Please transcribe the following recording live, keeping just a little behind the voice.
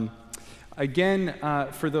Again,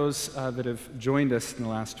 for those that have joined us in the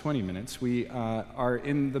last 20 minutes, we are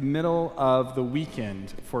in the middle of the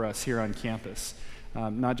weekend for us here on campus.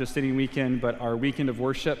 Not just any weekend, but our weekend of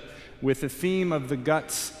worship with the theme of the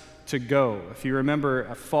guts to go. If you remember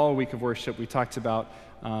a fall week of worship, we talked about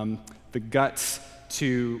the guts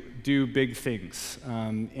to do big things.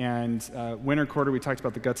 And winter quarter, we talked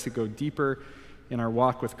about the guts to go deeper in our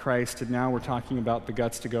walk with Christ, and now we're talking about the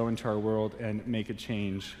guts to go into our world and make a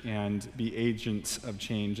change and be agents of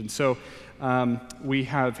change. And so we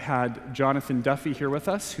have had Jonathan Duffy here with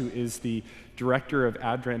us, who is the director of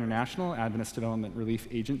ADRA International, Adventist Development Relief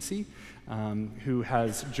Agency, who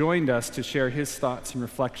has joined us to share his thoughts and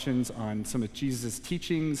reflections on some of Jesus'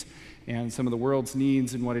 teachings and some of the world's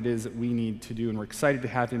needs and what it is that we need to do. And we're excited to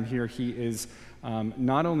have him here. He is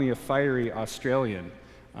not only a fiery Australian,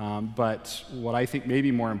 but what I think may be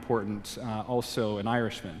more important, also an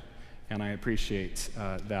Irishman, and I appreciate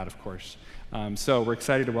that, of course. So we're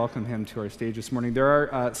excited to welcome him to our stage this morning. There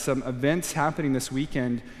are some events happening this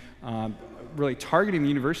weekend, really targeting the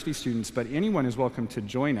university students, but anyone is welcome to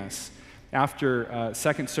join us. After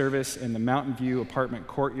second service in the Mountain View apartment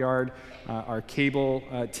courtyard, our cable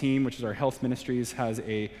team, which is our health ministries, has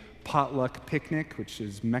a potluck picnic, which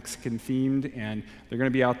is Mexican themed, and they're going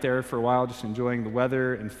to be out there for a while just enjoying the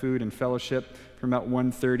weather and food and fellowship from about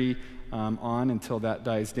 1:30 on until that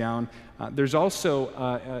dies down. There's also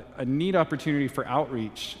a neat opportunity for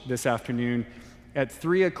outreach this afternoon at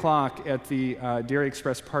 3 o'clock at the Dairy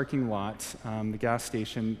Express parking lot, the gas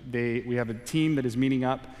station. We have a team that is meeting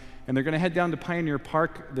up, and they're going to head down to Pioneer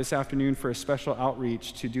Park this afternoon for a special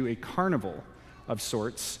outreach to do a carnival of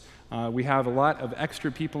sorts. We have a lot of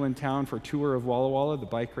extra people in town for a tour of Walla Walla, the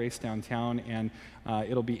bike race downtown, and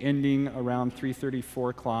it'll be ending around 3:30,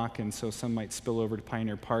 4 o'clock, and so some might spill over to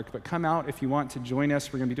Pioneer Park. But come out if you want to join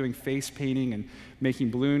us. We're going to be doing face painting and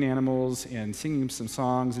making balloon animals and singing some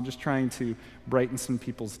songs and just trying to brighten some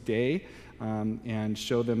people's day and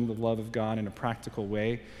show them the love of God in a practical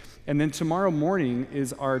way. And then tomorrow morning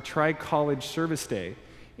is our Tri-College Service Day.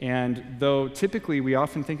 And though typically we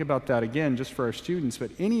often think about that again just for our students, but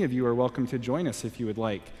any of you are welcome to join us if you would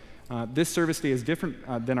like. This service day is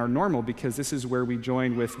different than our normal because this is where we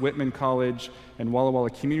join with Whitman College and Walla Walla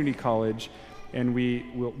Community College, and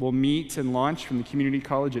we'll meet and launch from the Community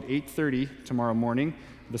College at 8:30 tomorrow morning.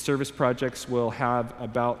 The service projects will have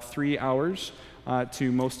about 3 hours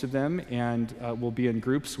to most of them, and we'll be in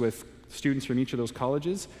groups with students from each of those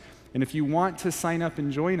colleges. And if you want to sign up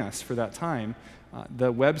and join us for that time,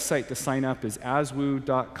 the website to sign up is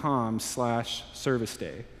aswoo.com/service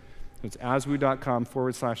day. It's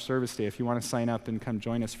aswoo.com/service day. If you want to sign up and come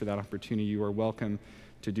join us for that opportunity, you are welcome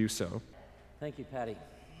to do so. Thank you, Patty.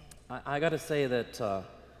 I got to say that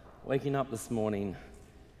waking up this morning,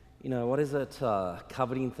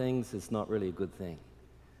 coveting things is not really a good thing.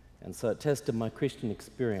 And so it tested my Christian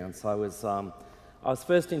experience. I was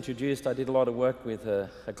first introduced, I did a lot of work with a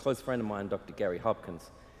close friend of mine, Dr. Gary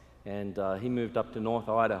Hopkins. And he moved up to North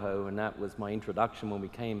Idaho, and that was my introduction when we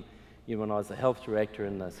came, when I was the health director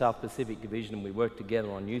in the South Pacific Division, and we worked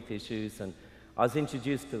together on youth issues. And I was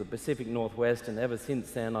introduced to the Pacific Northwest, and ever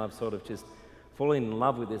since then I've sort of just fallen in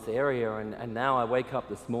love with this area. And now I wake up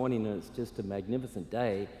this morning, and it's just a magnificent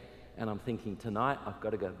day, and I'm thinking tonight I've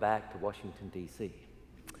got to go back to Washington, D.C.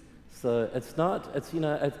 So it's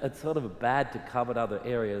sort of bad to covet other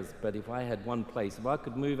areas, but if I had one place, if I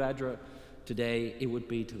could move ADRA today, it would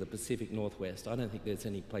be to the Pacific Northwest. I don't think there's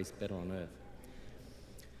any place better on earth.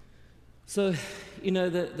 So,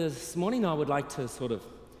 this morning I would like to sort of,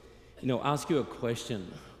 ask you a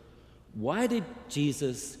question. Why did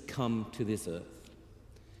Jesus come to this earth?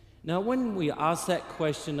 Now, when we ask that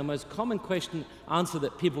question, the most common answer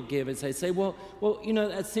that people give is they say, well,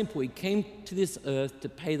 that's simple. He came to this earth to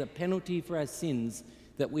pay the penalty for our sins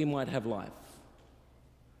that we might have life.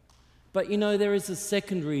 But, there is a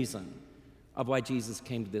second reason of why Jesus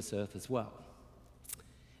came to this earth as well.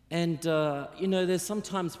 And, there's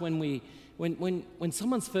sometimes when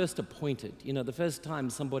someone's first appointed, the first time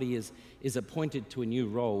somebody is appointed to a new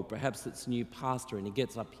role, perhaps it's a new pastor and he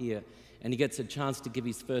gets up here and he gets a chance to give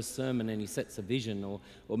his first sermon and he sets a vision,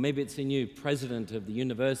 or maybe it's a new president of the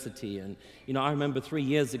university. And, I remember 3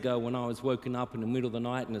 years ago when I was woken up in the middle of the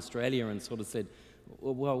night in Australia and sort of said,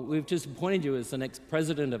 well, we've just appointed you as the next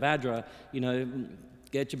president of ADRA,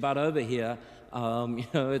 get your butt over here.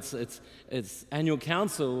 It's annual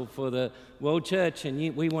council for the World Church, and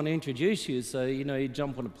we want to introduce you. So, you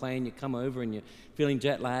jump on a plane, you come over, and you're feeling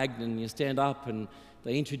jet lagged, and you stand up, and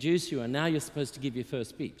they introduce you, and now you're supposed to give your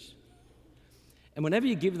first speech. And whenever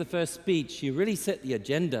you give the first speech, you really set the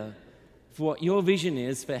agenda for what your vision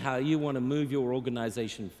is for how you want to move your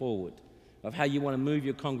organization forward. of how you want to move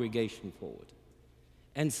your congregation forward.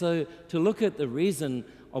 And so to look at the reason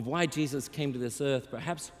of why Jesus came to this earth,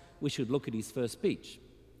 perhaps we should look at his first speech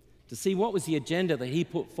to see what was the agenda that he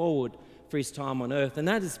put forward for his time on earth. And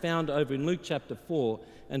that is found over in Luke chapter 4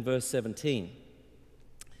 and verse 17.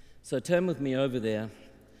 So turn with me over there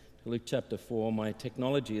to Luke chapter 4. My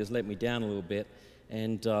technology has let me down a little bit.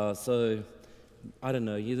 And so, I don't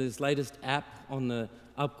know, this latest app on the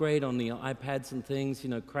upgrade on the iPads and things,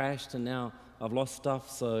 crashed, and now I've lost stuff.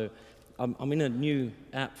 So I'm in a new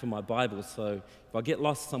app for my Bible. So if I get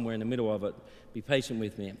lost somewhere in the middle of it, be patient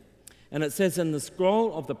with me. And it says, "And the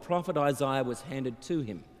scroll of the prophet Isaiah was handed to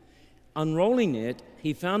him. Unrolling it,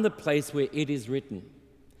 he found the place where it is written,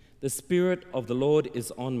 'The Spirit of the Lord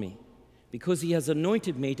is on me, because he has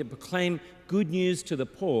anointed me to proclaim good news to the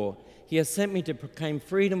poor. He has sent me to proclaim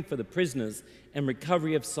freedom for the prisoners and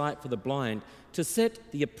recovery of sight for the blind, to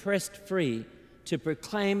set the oppressed free, to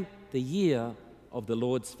proclaim the year of the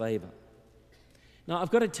Lord's favor.'" Now,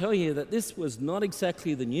 I've got to tell you that this was not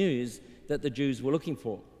exactly the news that the Jews were looking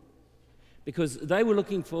for, because they were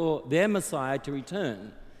looking for their Messiah to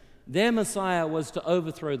return. Their Messiah was to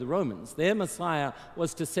overthrow the Romans. Their Messiah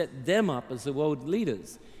was to set them up as the world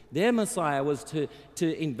leaders. Their Messiah was to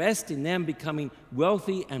invest in them becoming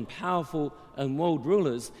wealthy and powerful and world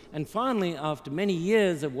rulers. And finally, after many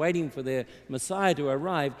years of waiting for their Messiah to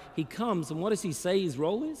arrive, he comes, and what does he say his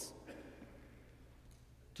role is?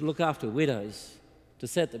 To look after widows, to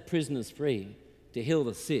set the prisoners free, to heal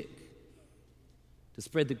the sick, to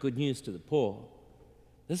spread the good news to the poor.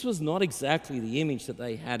 This was not exactly the image that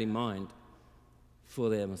they had in mind for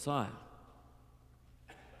their Messiah.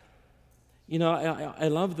 I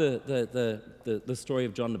love the story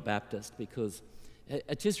of John the Baptist, because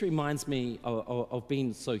it just reminds me of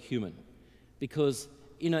being so human. Because,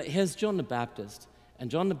 here's John the Baptist, and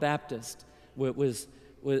John the Baptist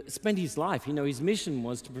spent his life, his mission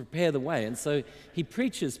was to prepare the way. And so he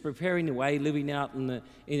preaches preparing the way, living out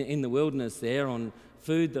in the wilderness there on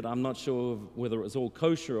food that I'm not sure whether it was all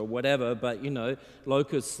kosher or whatever, but,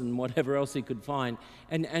 locusts and whatever else he could find.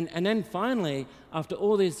 And then finally, after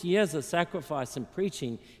all these years of sacrifice and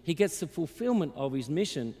preaching, he gets the fulfillment of his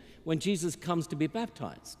mission when Jesus comes to be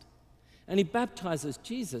baptized. And he baptizes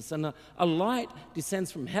Jesus, and a light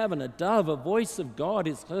descends from heaven, a dove, a voice of God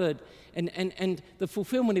is heard, and the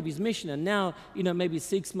fulfillment of his mission. And now, maybe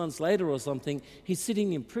 6 months later or something, he's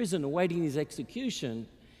sitting in prison awaiting his execution,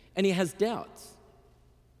 and he has doubts.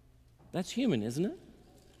 That's human, isn't it?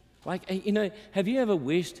 Have you ever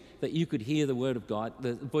wished that you could hear the word of God,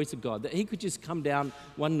 the voice of God, that he could just come down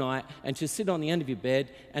one night and just sit on the end of your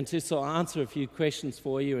bed and just sort of answer a few questions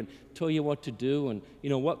for you and tell you what to do and,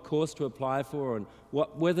 what course to apply for and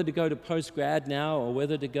whether to go to post-grad now or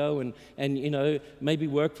whether to go and maybe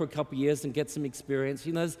work for a couple of years and get some experience.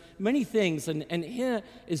 There's many things. And here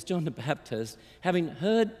is John the Baptist having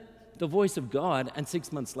heard the voice of God, and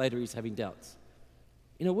 6 months later he's having doubts.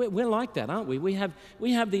 We're like that, aren't we? We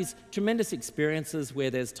have these tremendous experiences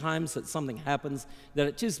where there's times that something happens that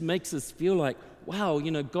it just makes us feel like, wow,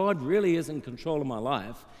 God really is in control of my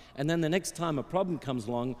life. And then the next time a problem comes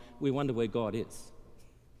along, we wonder where God is.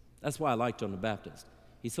 That's why I like John the Baptist.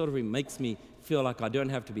 He sort of makes me feel like I don't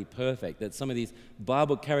have to be perfect, that some of these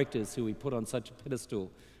Bible characters who we put on such a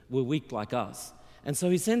pedestal were weak like us. And so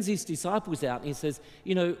he sends his disciples out and he says,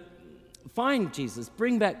 find Jesus,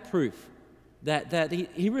 bring back proof that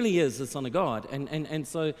he really is the Son of God. And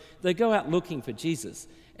so they go out looking for Jesus,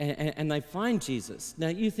 and they find Jesus. Now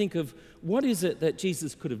you think of, what is it that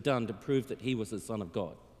Jesus could have done to prove that he was the Son of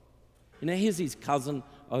God? Here's his cousin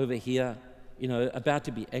over here, about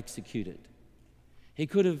to be executed. He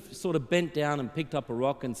could have sort of bent down and picked up a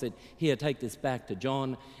rock and said, "Here, take this back to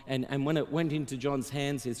John." And when it went into John's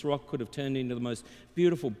hands, this rock could have turned into the most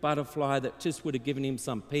beautiful butterfly that just would have given him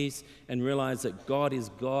some peace and realized that God is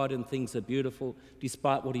God and things are beautiful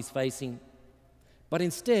despite what he's facing. But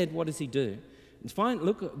instead, what does he do?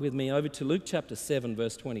 Look with me over to Luke chapter 7,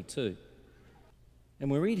 verse 22. And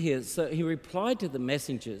we read here, "So he replied to the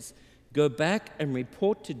messengers, 'Go back and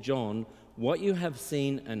report to John what you have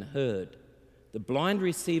seen and heard. The blind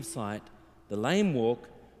receive sight, the lame walk,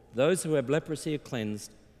 those who have leprosy are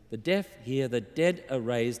cleansed, the deaf hear, the dead are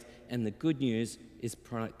raised, and the good news is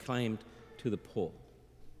proclaimed to the poor.'"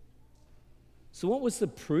 So what was the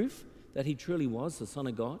proof that he truly was the Son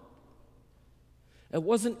of God? It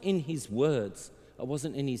wasn't in his words, it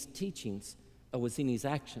wasn't in his teachings, it was in his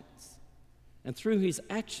actions. And through his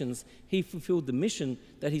actions, he fulfilled the mission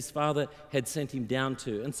that his Father had sent him down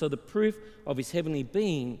to. And so the proof of his heavenly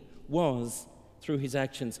being was through his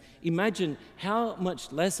actions. Imagine how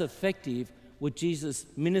much less effective would Jesus'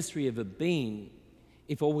 ministry have been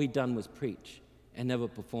if all he'd done was preach and never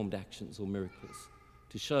performed actions or miracles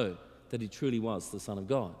to show that he truly was the Son of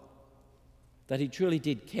God, that he truly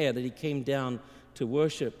did care, that he came down to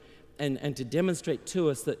worship and to demonstrate to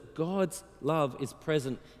us that God's love is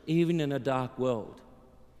present even in a dark world,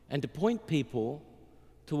 and to point people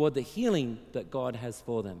toward the healing that God has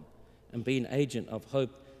for them and be an agent of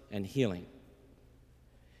hope and healing.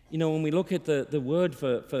 You know, when we look at the word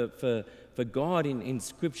for God in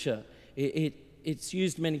Scripture, it's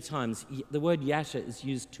used many times. The word Yasha is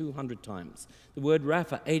used 200 times. The word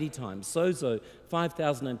Rapha, 80 times. Sozo,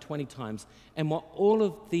 5,020 times. And what all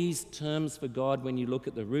of these terms for God, when you look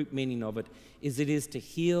at the root meaning of it is to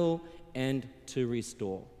heal and to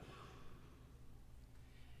restore.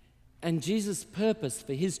 And Jesus' purpose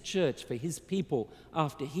for his church, for his people,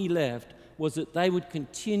 after he left, was that they would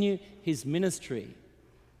continue his ministry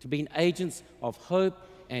to be agents of hope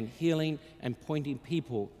and healing and pointing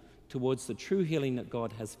people towards the true healing that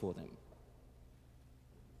God has for them.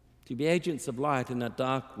 To be agents of light in a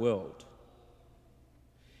dark world.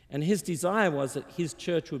 And his desire was that his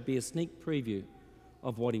church would be a sneak preview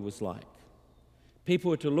of what he was like. People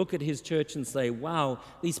were to look at his church and say, wow,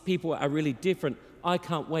 these people are really different. I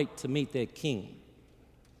can't wait to meet their king.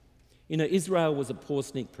 You know, Israel was a poor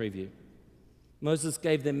sneak preview. Moses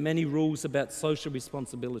gave them many rules about social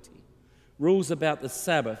responsibility, rules about the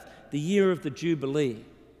Sabbath, the year of the Jubilee.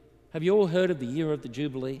 Have you all heard of the year of the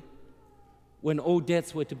Jubilee? When all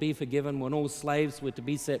debts were to be forgiven, when all slaves were to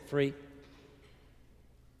be set free.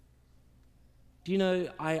 Do you know,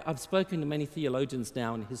 I've spoken to many theologians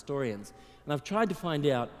now and historians, and I've tried to find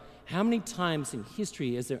out how many times in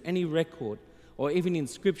history is there any record, or even in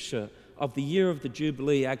Scripture, of the year of the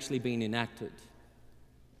Jubilee actually being enacted.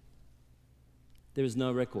 There is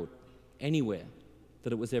no record anywhere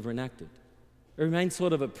that it was ever enacted. It remains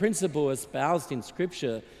sort of a principle espoused in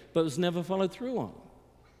Scripture, but was never followed through on.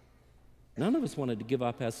 None of us wanted to give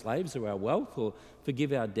up our slaves or our wealth or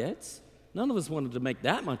forgive our debts. None of us wanted to make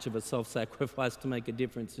that much of a self-sacrifice to make a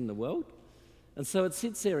difference in the world. And so it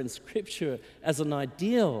sits there in Scripture as an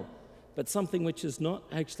ideal, but something which has not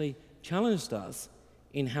actually challenged us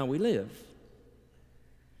in how we live.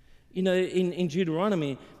 You know, in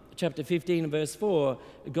Deuteronomy chapter 15 and verse 4,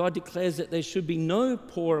 God declares that there should be no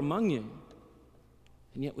poor among you.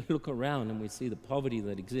 And yet we look around and we see the poverty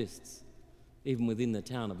that exists, even within the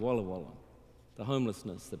town of Walla Walla. The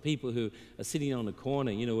homelessness, the people who are sitting on a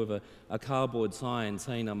corner, you know, with a cardboard sign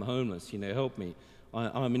saying, I'm homeless, you know, help me.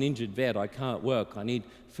 I'm an injured vet, I can't work, I need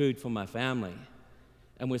food for my family.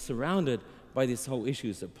 And we're surrounded by this whole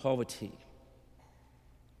issues of poverty.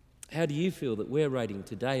 How do you feel that we're rating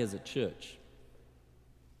today as a church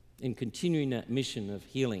in continuing that mission of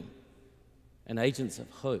healing and agents of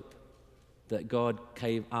hope that God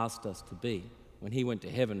asked us to be when he went to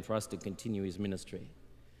heaven for us to continue his ministry?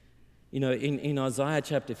 You know, in Isaiah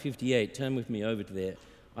chapter 58, turn with me over to there,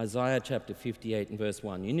 Isaiah chapter 58 and verse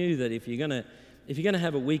 1. You knew that if you're going to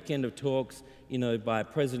have a weekend of talks, you know, by a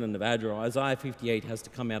president of ADRA, Isaiah 58 has to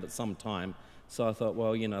come out at some time. So I thought,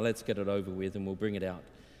 well, you know, let's get it over with and we'll bring it out.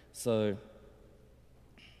 So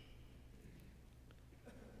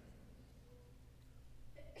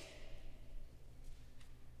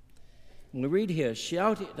we read here,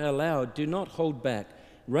 shout it aloud, do not hold back.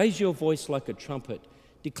 Raise your voice like a trumpet.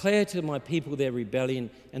 Declare to my people their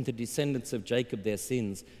rebellion and the descendants of Jacob their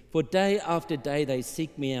sins. For day after day they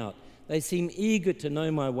seek me out. They seem eager to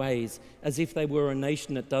know my ways, as if they were a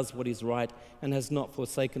nation that does what is right and has not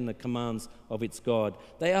forsaken the commands of its God.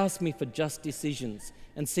 They ask me for just decisions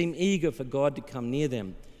and seem eager for God to come near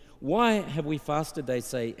them. Why have we fasted, they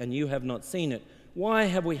say, and you have not seen it? Why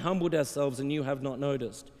have we humbled ourselves and you have not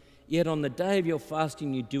noticed? Yet on the day of your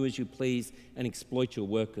fasting you do as you please and exploit your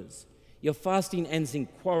workers. Your fasting ends in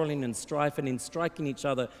quarreling and strife and in striking each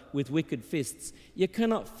other with wicked fists. You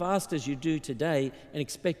cannot fast as you do today and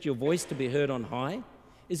expect your voice to be heard on high.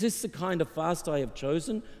 Is this the kind of fast I have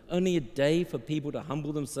chosen, only a day for people to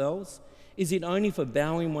humble themselves? Is it only for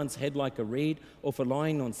bowing one's head like a reed or for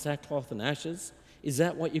lying on sackcloth and ashes? Is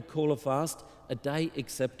that what you call a fast, a day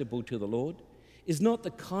acceptable to the Lord? Is not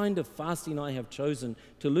the kind of fasting I have chosen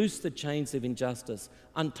to loose the chains of injustice,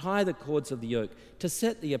 untie the cords of the yoke, to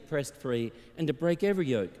set the oppressed free, and to break every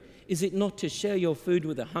yoke? Is it not to share your food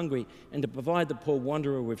with the hungry and to provide the poor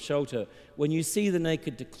wanderer with shelter? When you see the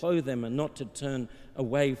naked, to clothe them and not to turn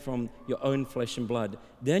away from your own flesh and blood?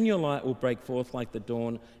 Then your light will break forth like the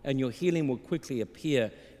dawn, and your healing will quickly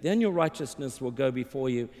appear. Then your righteousness will go before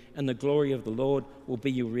you, and the glory of the Lord will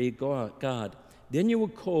be your rear guard. Then you will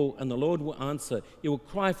call, and the Lord will answer. You will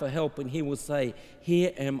cry for help, and he will say,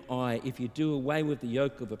 here am I. If you do away with the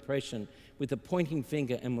yoke of oppression, with a pointing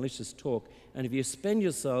finger and malicious talk. And if you spend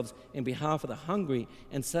yourselves in behalf of the hungry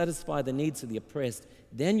and satisfy the needs of the oppressed,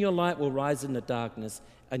 then your light will rise in the darkness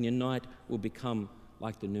and your night will become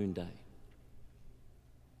like the noonday.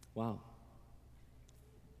 Wow.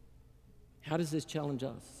 How does this challenge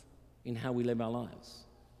us in how we live our lives?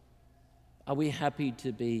 Are we happy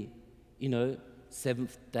to be,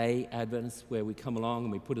 Seventh-day Adventists, where we come along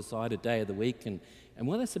and we put aside a day of the week, and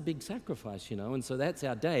well, that's a big sacrifice, and so that's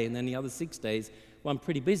our day, and then the other 6 days, well, I'm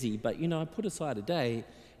pretty busy, but, I put aside a day,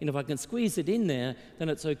 and if I can squeeze it in there, then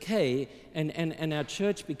it's okay, and our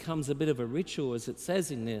church becomes a bit of a ritual, as it says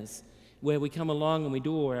in this, where we come along and we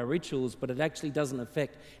do all our rituals, but it actually doesn't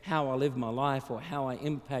affect how I live my life or how I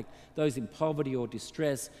impact those in poverty or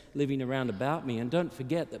distress living around about me. And don't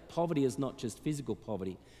forget that poverty is not just physical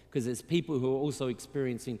poverty, because there's people who are also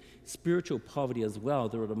experiencing spiritual poverty as well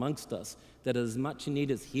that are amongst us, that are as much in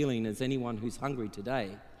need of healing as anyone who's hungry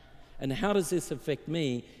today. And how does this affect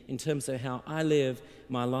me in terms of how I live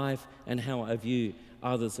my life and how I view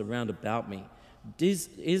others around about me?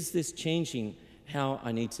 Is this changing how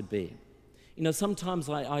I need to be? Sometimes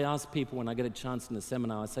I ask people when I get a chance in a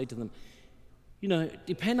seminar, I say to them,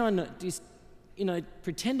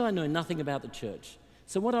 pretend I know nothing about the church.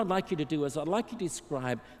 So what I'd like you to do is I'd like you to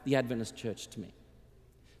describe the Adventist church to me.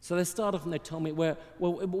 So they start off and they tell me,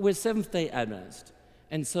 we're Seventh-day Adventist.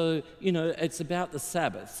 And so, it's about the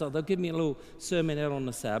Sabbath. So they'll give me a little sermon out on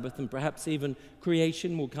the Sabbath, and perhaps even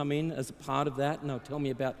creation will come in as a part of that, and they'll tell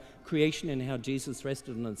me about creation and how Jesus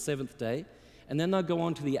rested on the seventh day. And then they'll go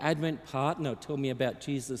on to the Advent part, and they'll tell me about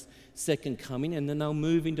Jesus' second coming, and then they'll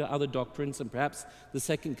move into other doctrines, and perhaps the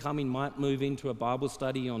second coming might move into a Bible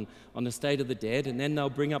study on the state of the dead, and then they'll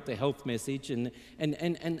bring up the health message, and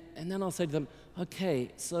then I'll say to them, okay,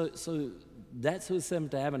 so that's who a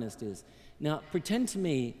Seventh-day Adventist is. Now, pretend to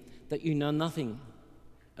me that you know nothing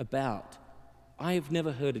about, I have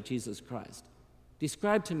never heard of Jesus Christ.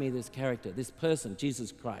 Describe to me this character, this person,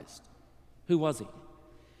 Jesus Christ. Who was he?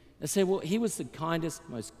 They say, well, he was the kindest,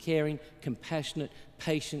 most caring, compassionate,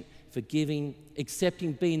 patient, forgiving,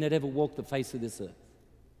 accepting being that ever walked the face of this earth.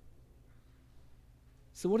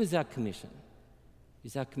 So what is our commission?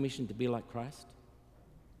 Is our commission to be like Christ?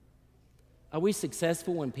 Are we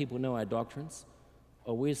successful when people know our doctrines?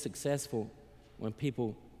 Or are we successful when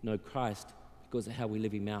people know Christ because of how we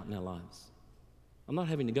live him out in our lives? I'm not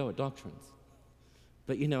having to go at doctrines.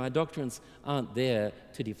 But, our doctrines aren't there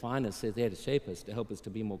to define us. They're there to shape us, to help us to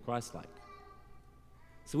be more Christ-like.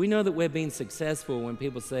 So we know that we're being successful when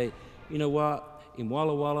people say, you know what, in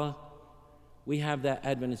Walla Walla, we have that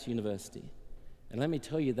Adventist university. And let me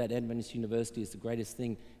tell you, that Adventist university is the greatest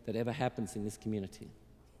thing that ever happens in this community.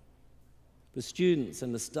 The students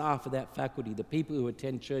and the staff of that faculty, the people who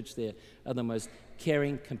attend church there, are the most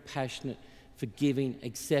caring, compassionate, forgiving,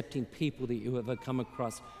 accepting people that you ever come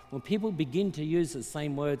across. When people begin to use the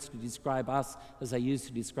same words to describe us as they used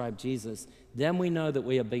to describe Jesus, then we know that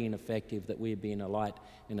we are being effective, that we are being a light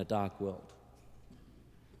in a dark world.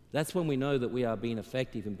 That's when we know that we are being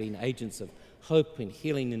effective and being agents of hope and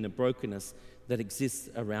healing in the brokenness that exists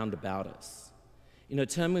around about us.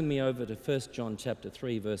 Turn with me over to 1 John chapter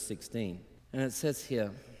 3, verse 16. And it says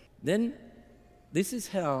here, then this is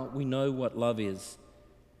how we know what love is.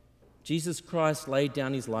 Jesus Christ laid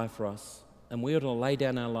down his life for us, and we ought to lay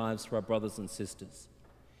down our lives for our brothers and sisters.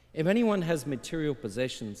 If anyone has material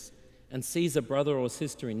possessions and sees a brother or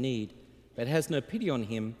sister in need, but has no pity on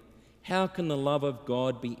him, how can the love of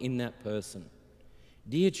God be in that person?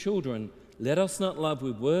 Dear children, let us not love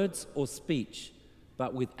with words or speech,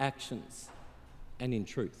 but with actions and in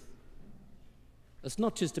truth. It's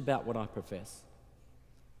not just about what I profess.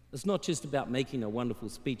 It's not just about making a wonderful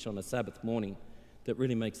speech on a Sabbath morning that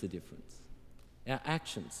really makes the difference. Our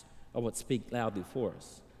actions are what speak loudly for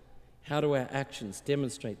us. How do our actions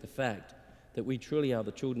demonstrate the fact that we truly are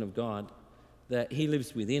the children of God, that he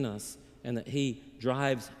lives within us, and that he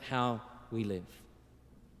drives how we live?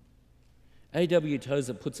 A.W.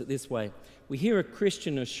 Tozer puts it this way: we hear a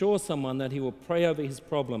Christian assure someone that he will pray over his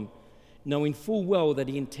problem, knowing full well that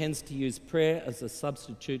he intends to use prayer as a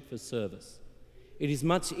substitute for service. It is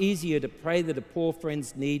much easier to pray that a poor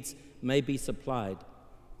friend's needs may be supplied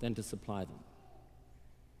than to supply them.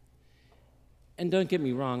 And don't get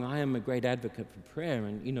me wrong, I am a great advocate for prayer,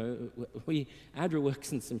 and ADRA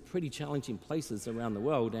works in some pretty challenging places around the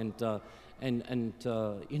world, and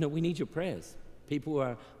we need your prayers. People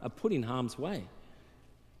are put in harm's way.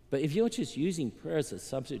 But if you're just using prayer as a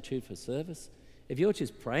substitute for service, if you're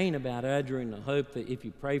just praying about ADRA in the hope that if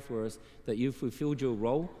you pray for us that you've fulfilled your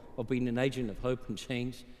role of being an agent of hope and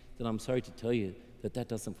change, then I'm sorry to tell you that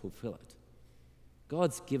doesn't fulfill it.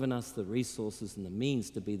 God's given us the resources and the means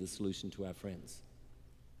to be the solution to our friends.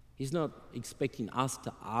 He's not expecting us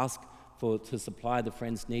to ask to supply the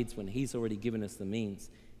friend's needs when He's already given us the means.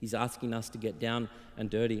 He's asking us to get down and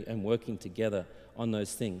dirty and working together on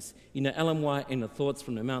those things. You know, Ellen White in the Thoughts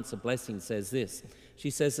from the Mounts of Blessing says this.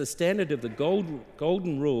 She says, the standard of the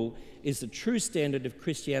golden rule is the true standard of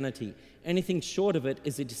Christianity. Anything short of it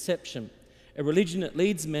is a deception. A religion that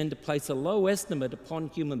leads men to place a low estimate upon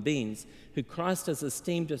human beings who Christ has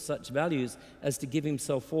esteemed of such values as to give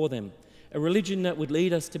Himself for them. A religion that would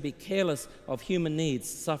lead us to be careless of human needs,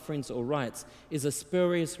 sufferings, or rights is a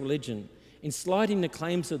spurious religion. In slighting the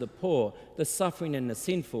claims of the poor, the suffering, and the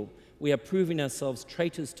sinful, we are proving ourselves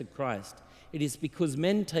traitors to Christ. It is because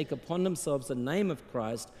men take upon themselves the name of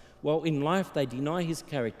Christ while in life they deny His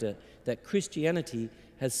character that Christianity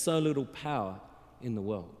has so little power in the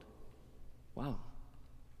world. Wow.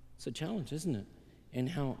 It's a challenge, isn't it? In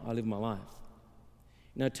how I live my life.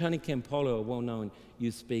 Now, Tony Campolo, a well-known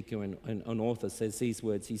youth speaker and author, says these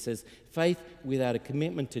words. He says, faith without a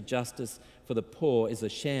commitment to justice for the poor is a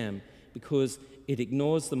sham because it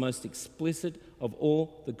ignores the most explicit of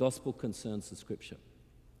all the gospel concerns of Scripture.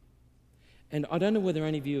 And I don't know whether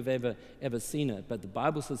any of you have ever seen it, but the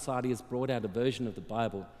Bible Society has brought out a version of the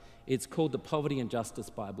Bible. It's called the Poverty and Justice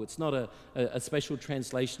Bible. It's not a special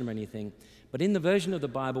translation or anything. But in the version of the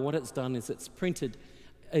Bible, what it's done is it's printed,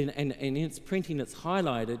 and in its printing, it's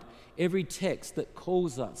highlighted every text that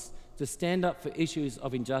calls us to stand up for issues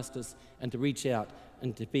of injustice and to reach out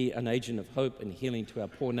and to be an agent of hope and healing to our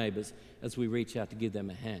poor neighbours as we reach out to give them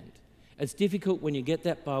a hand. It's difficult when you get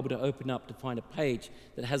that Bible to open up to find a page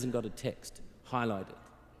that hasn't got a text highlighted.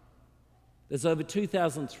 There's over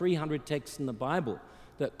 2,300 texts in the Bible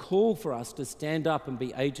that call for us to stand up and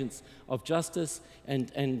be agents of justice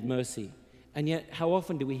and mercy. And yet, how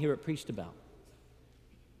often do we hear it preached about?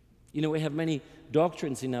 You know, we have many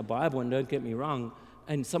doctrines in our Bible, and don't get me wrong,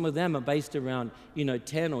 and some of them are based around,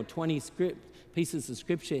 10 or 20 pieces of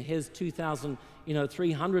Scripture. Here's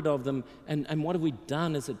 2,300 of them, and what have we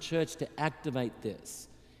done as a church to activate this?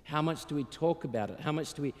 How much do we talk about it? How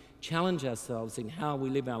much do we challenge ourselves in how we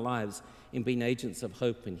live our lives in being agents of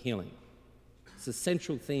hope and healing? It's a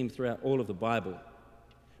central theme throughout all of the Bible.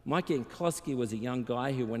 Mike Yankowski was a young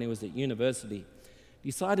guy who, when he was at university,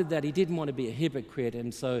 decided that he didn't want to be a hypocrite,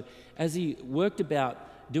 and so as he worked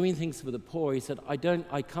about doing things for the poor, he said,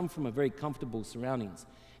 I come from a very comfortable surroundings,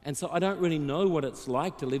 and so I don't really know what it's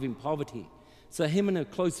like to live in poverty. So him and a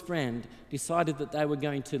close friend decided that they were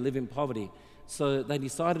going to live in poverty. So they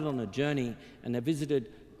decided on a journey, and they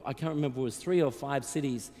visited, I can't remember, it was 3 or 5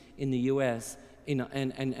 cities in the US,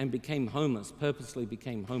 and became homeless, purposely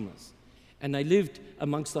became homeless. And they lived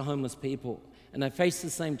amongst the homeless people, and they faced the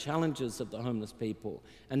same challenges of the homeless people,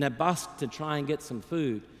 and they busked to try and get some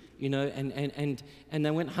food, and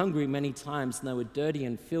they went hungry many times, and they were dirty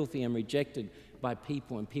and filthy and rejected by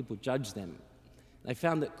people, and people judged them. They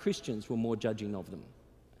found that Christians were more judging of them.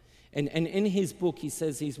 And in his book, he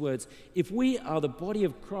says these words, if we are the body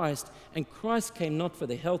of Christ, and Christ came not for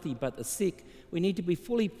the healthy but the sick, we need to be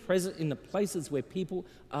fully present in the places where people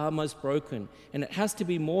are most broken. And it has to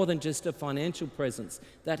be more than just a financial presence.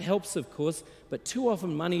 That helps, of course, but too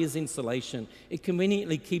often money is insulation. It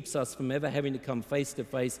conveniently keeps us from ever having to come face to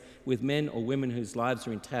face with men or women whose lives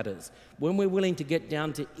are in tatters. When we're willing to get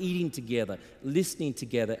down to eating together, listening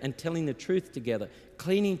together, and telling the truth together,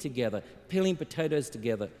 cleaning together, peeling potatoes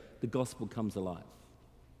together, the gospel comes alive.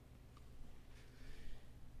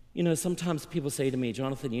 Sometimes people say to me,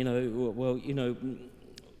 Jonathan,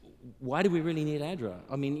 why do we really need ADRA?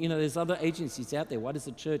 I mean, there's other agencies out there. Why does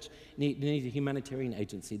the church need a humanitarian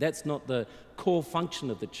agency? That's not the core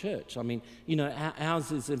function of the church. I mean,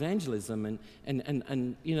 ours is evangelism,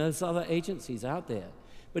 and there's other agencies out there.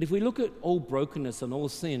 But if we look at all brokenness and all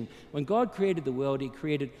sin, when God created the world, He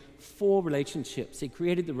created 4 relationships. He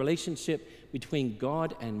created the relationship between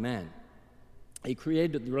God and man. He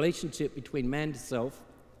created the relationship between man to self,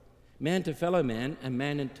 man to fellow man, and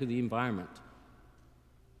man to the environment.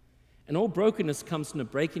 And all brokenness comes from the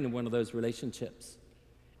breaking of one of those relationships.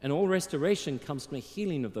 And all restoration comes from the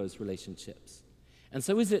healing of those relationships. And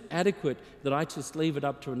so is it adequate that I just leave it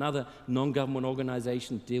up to another non-government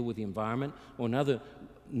organization to deal with the environment, or another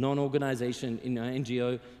non-organization,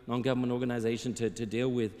 NGO, non-government organization to deal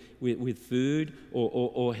with food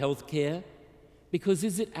or health care? Because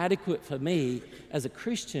is it adequate for me as a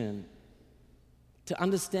Christian to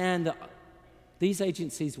understand that these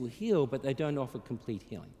agencies will heal, but they don't offer complete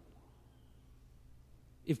healing?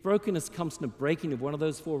 If brokenness comes from the breaking of one of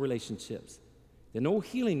those 4 relationships, then all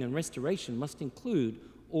healing and restoration must include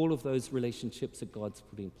all of those relationships that God's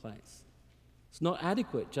put in place. It's not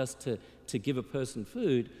adequate just to give a person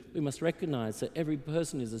food. We must recognize that every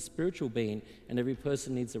person is a spiritual being, and every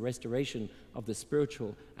person needs a restoration of the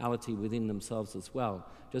spirituality within themselves as well,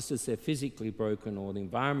 just as they're physically broken or the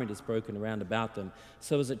environment is broken around about them.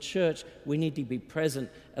 So as a church, we need to be present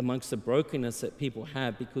amongst the brokenness that people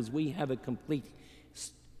have, because we have a complete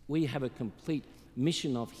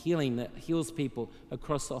mission of healing that heals people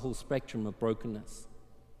across the whole spectrum of brokenness.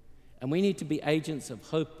 And we need to be agents of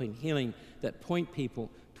hope and healing that point people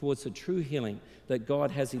towards the true healing that God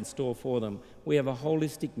has in store for them. We have a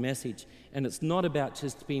holistic message, and it's not about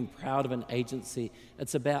just being proud of an agency.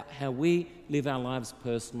 It's about how we live our lives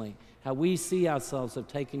personally, how we see ourselves of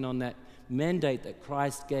taking on that mandate that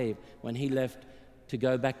Christ gave when he left to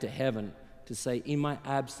go back to heaven, to say, in my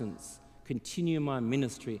absence, continue my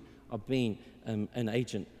ministry of being an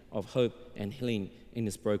agent of hope and healing in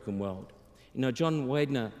this broken world. You know, John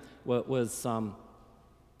Widener was when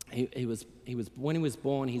he was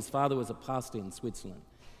born, his father was a pastor in Switzerland,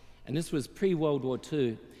 and this was pre-World War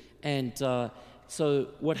II. And so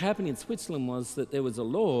what happened in Switzerland was that there was a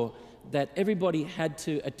law that everybody had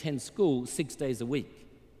to attend school 6 days a week.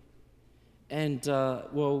 And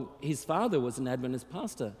his father was an Adventist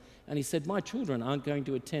pastor, and he said, my children aren't going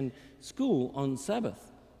to attend school on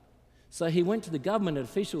Sabbath. So he went to the government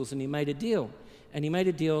officials and he made a deal. And he made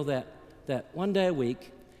a deal that 1 day a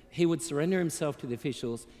week he would surrender himself to the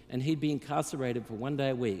officials, and he'd be incarcerated for 1 day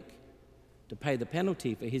a week to pay the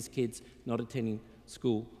penalty for his kids not attending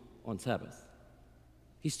school on Sabbath.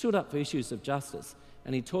 He stood up for issues of justice,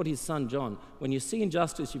 and he taught his son John, when you see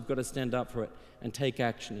injustice, you've got to stand up for it and take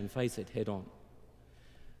action and face it head on.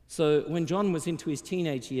 So when John was into his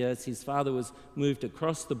teenage years, his father was moved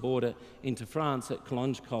across the border into France at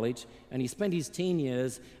Cologne College, and he spent his teen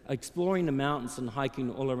years exploring the mountains and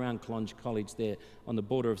hiking all around Cologne College there on the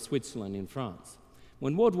border of Switzerland in France.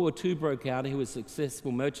 When World War II broke out, he was a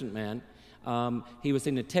successful merchantman. He was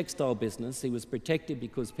in the textile business. He was protected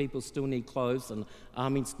because people still need clothes and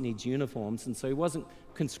armies need uniforms, and so he wasn't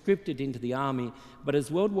conscripted into the army. But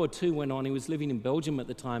as World War II went on, he was living in Belgium at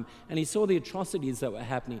the time, and he saw the atrocities that were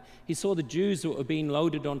happening. He saw the Jews that were being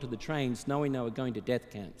loaded onto the trains knowing they were going to death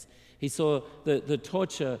camps. He saw the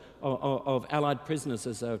torture of Allied prisoners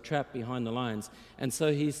as they were trapped behind the lines. And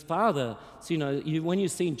so his father, when you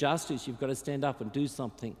see injustice, you've got to stand up and do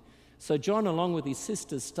something. So John, along with his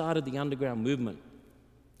sisters, started the underground movement.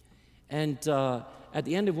 And at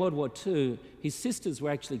the end of World War II, his sisters were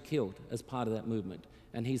actually killed as part of that movement,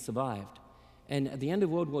 and he survived. And at the end of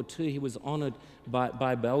World War II, he was honored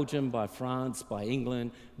by Belgium, by France, by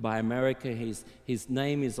England, by America. His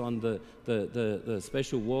name is on the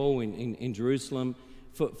special wall in Jerusalem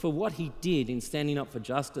for what he did in standing up for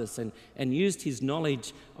justice and used his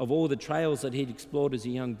knowledge of all the trails that he'd explored as a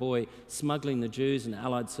young boy, smuggling the Jews and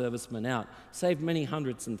Allied servicemen out, saved many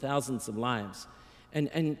hundreds and thousands of lives.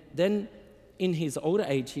 And then in his older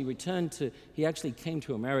age, he actually came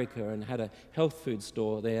to America and had a health food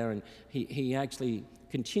store there, and he actually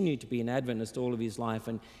continued to be an Adventist all of his life.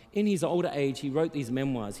 And in his older age, he wrote these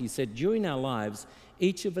memoirs. He said, during our lives,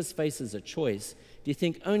 each of us faces a choice. Do you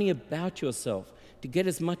think only about yourself, to get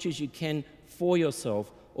as much as you can for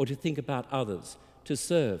yourself, or to think about others, to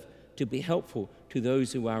serve, to be helpful to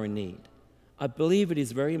those who are in need? I believe it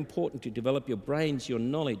is very important to develop your brains, your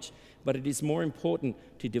knowledge, but it is more important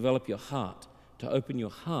to develop your heart, to open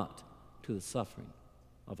your heart to the suffering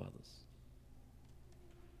of others.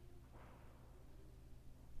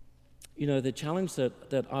 You know, the challenge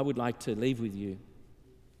that I would like to leave with you,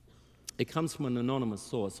 it comes from an anonymous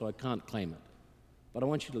source, so I can't claim it, but I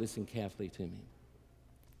want you to listen carefully to me.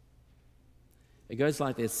 It goes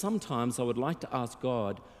like this: sometimes I would like to ask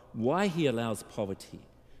God why he allows poverty,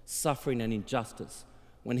 suffering, and injustice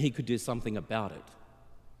when he could do something about it.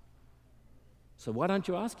 So why don't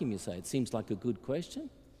you ask him, you say? It seems like a good question.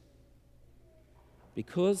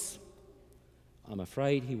 Because I'm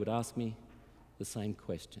afraid he would ask me the same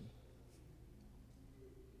question.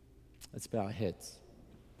 Let's bow our heads.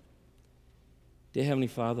 Dear Heavenly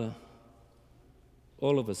Father,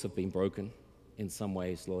 all of us have been broken in some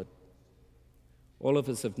ways, Lord. All of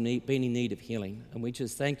us have been in need of healing, and we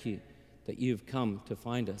just thank you that you've come to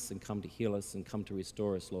find us and come to heal us and come to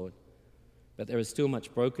restore us, Lord. But there is still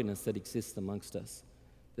much brokenness that exists amongst us.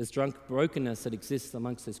 There's brokenness that exists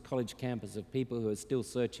amongst this college campus of people who are still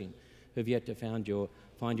searching, who have yet to find your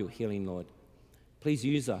healing, Lord. Please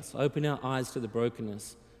use us. Open our eyes to the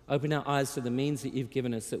brokenness. Open our eyes to the means that you've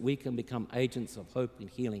given us, that we can become agents of hope and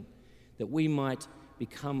healing, that we might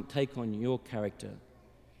take on your character,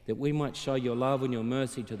 that we might show your love and your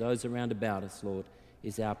mercy to those around about us, Lord,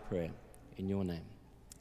 is our prayer in your name.